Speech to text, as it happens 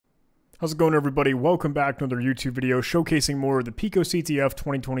How's it going, everybody? Welcome back to another YouTube video showcasing more of the PicoCTF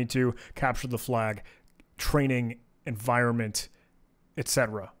 2022 Capture the Flag training environment,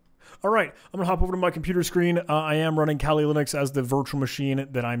 etc. All right, I'm going to hop over to my computer screen. I am running Kali Linux as the virtual machine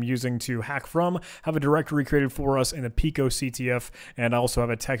that I'm using to hack from. Have a directory created for us in the PicoCTF, and I also have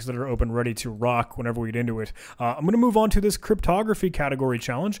a text editor open ready to rock whenever we get into it. I'm going to move on to this cryptography category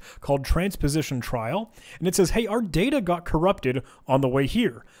challenge called transposition-trial, and it says, hey, our data got corrupted on the way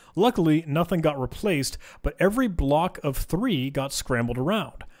here. Luckily, nothing got replaced, but every block of 3 got scrambled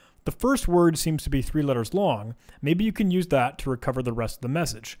around. The first word seems to be 3 letters long. Maybe you can use that to recover the rest of the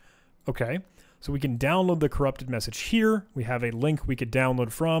message. Okay, so we can download the corrupted message here. We have a link we could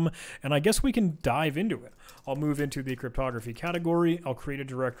download from, and I guess we can dive into it. I'll move into the cryptography category. I'll create a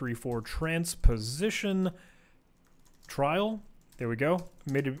directory for transposition-trial. There we go.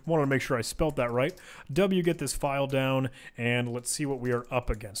 Wanted to make sure I spelled that right. Get this file down, and let's see what we are up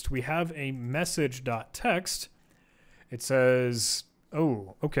against. We have a message.txt. It says,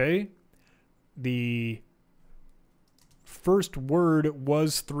 oh, okay. The first word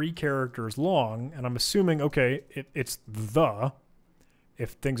was 3 characters long, and I'm assuming, okay, it's the,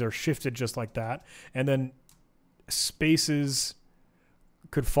 if things are shifted just like that. And then spaces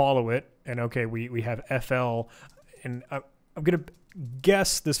could follow it, and okay, we have FL, and I'm going to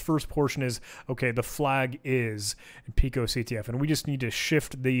guess this first portion is, okay, the flag is in PicoCTF, and we just need to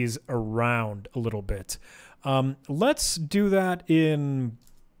shift these around a little bit. Let's do that in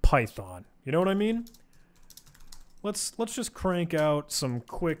Python. You know what I mean? Let's just crank out some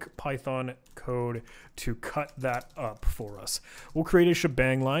quick Python code to cut that up for us. We'll create a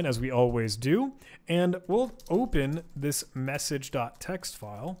shebang line as we always do, and we'll open this message.txt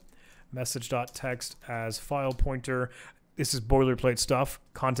file. Message.txt as file pointer. This is boilerplate stuff.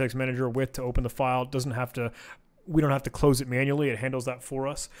 Context manager with to open the file. We don't have to close it manually. It handles that for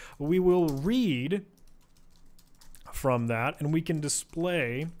us. We will read from that, and we can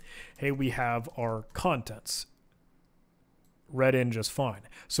display, hey, we have our contents read in just fine.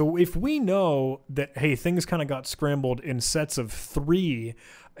 So if we know that, hey, things kind of got scrambled in sets of 3,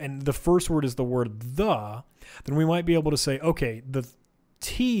 and the first word is the word the, then we might be able to say, okay, the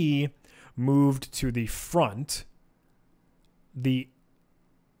T moved to the front, the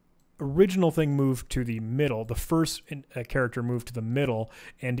original thing moved to the middle, the first character moved to the middle,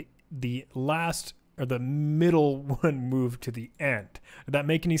 and the last, or the middle one moved to the end. Did that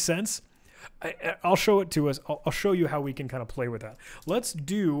make any sense? I'll show it to us. I'll show you how we can kind of play with that. Let's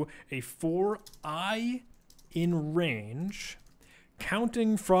do a for I in range,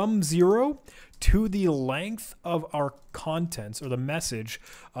 counting from 0 to the length of our contents or the message,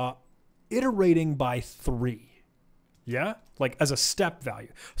 iterating by 3. Yeah, like as a step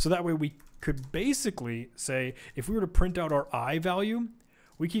value. So that way we could basically say, if we were to print out our I value,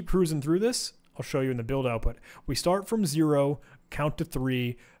 we keep cruising through this. I'll show you in the build output. We start from 0, count to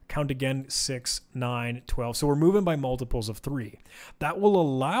 3, count again, 6, 9, 12. So we're moving by multiples of 3. That will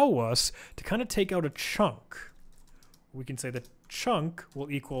allow us to kind of take out a chunk. We can say the chunk will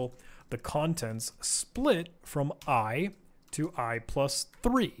equal the contents split from I to I plus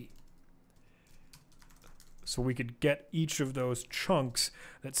 3. So we could get each of those chunks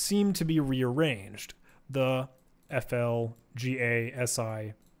that seem to be rearranged. The FL, GA,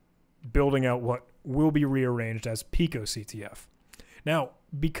 SI, building out what will be rearranged as PicoCTF. Now,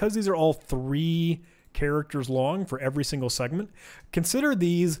 because these are all 3 characters long for every single segment, consider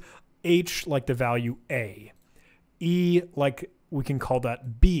these H like the value A, E like we can call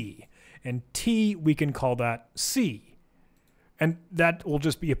that B, and T we can call that C. And that will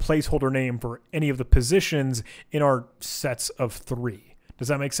just be a placeholder name for any of the positions in our sets of 3. Does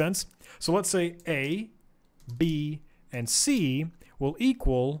that make sense? So let's say A, B, and C will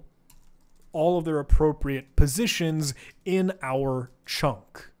equal all of their appropriate positions in our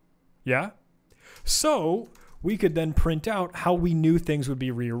chunk. Yeah? So we could then print out how we knew things would be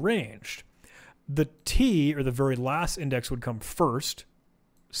rearranged. The T, or the very last index, would come first,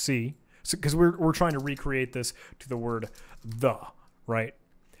 C, because we're trying to recreate this to the word the, right?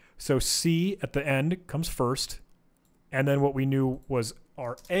 So C at the end comes first, and then what we knew was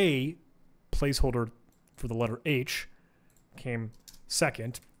our A placeholder for the letter H came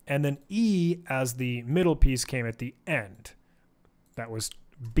second, and then E as the middle piece came at the end. That was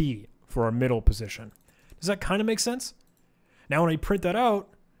B for our middle position. Does that kind of make sense? Now when I print that out,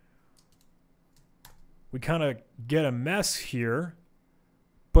 we kind of get a mess here,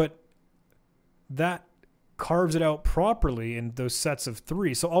 but that carves it out properly in those sets of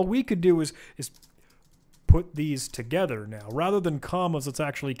 3. So all we could do is put these together now. Rather than commas, let's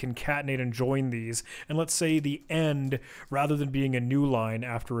actually concatenate and join these. And let's say the end, rather than being a new line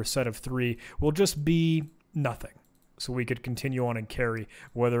after a set of 3, will just be nothing. So we could continue on and carry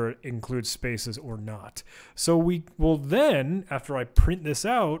whether it includes spaces or not. So we will then, after I print this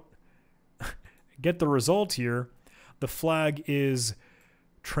out, get the result here. The flag is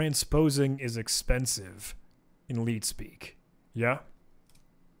transposing is expensive in leet speak. Yeah?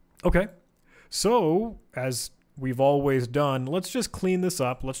 Okay. So, as we've always done, let's just clean this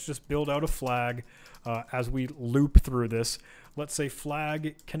up. Let's just build out a flag as we loop through this. Let's say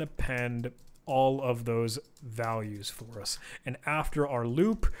flag can append all of those values for us. And after our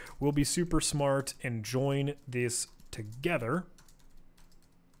loop, we'll be super smart and join this together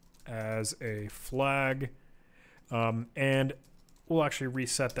as a flag. And we'll actually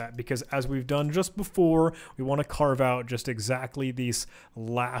reset that because as we've done just before, we want to carve out just exactly this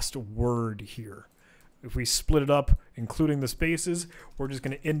last word here. If we split it up, including the spaces, we're just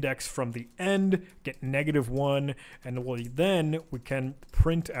going to index from the end, get -1, and then we can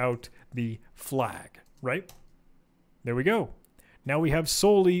print out the flag, right? There we go. Now we have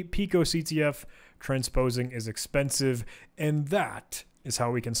solely PicoCTF, transposing is expensive, and that is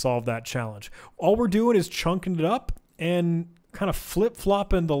how we can solve that challenge. All we're doing is chunking it up and kind of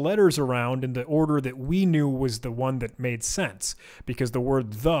flip-flopping the letters around in the order that we knew was the one that made sense, because the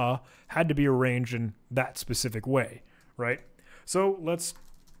word the had to be arranged in that specific way, right? So let's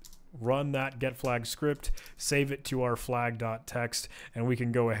run that get flag script, save it to our flag.txt, and we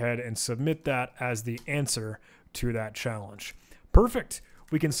can go ahead and submit that as the answer to that challenge. Perfect.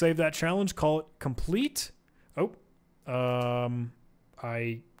 We can save that challenge, call it complete. Oh,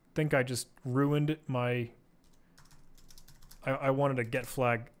 I think I just ruined my... I wanted a get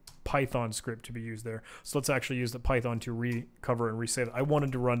flag Python script to be used there. So let's actually use the Python to recover and resave it. I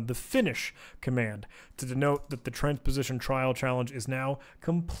wanted to run the finish command to denote that the transposition trial challenge is now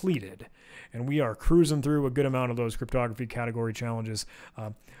completed. And we are cruising through a good amount of those cryptography category challenges.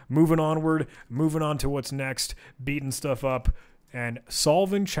 Moving onward, moving on to what's next, beating stuff up, and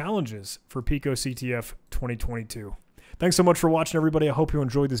solving challenges for PicoCTF 2022. Thanks so much for watching, everybody. I hope you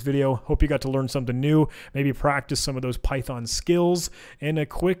enjoyed this video. Hope you got to learn something new, maybe practice some of those Python skills, and a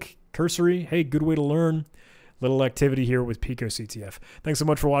quick cursory, hey, good way to learn, little activity here with PicoCTF. Thanks so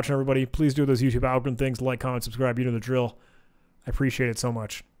much for watching, everybody. Please do those YouTube algorithm things, like, comment, subscribe. You know the drill. I appreciate it so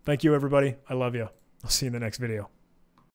much. Thank you, everybody. I love you. I'll see you in the next video.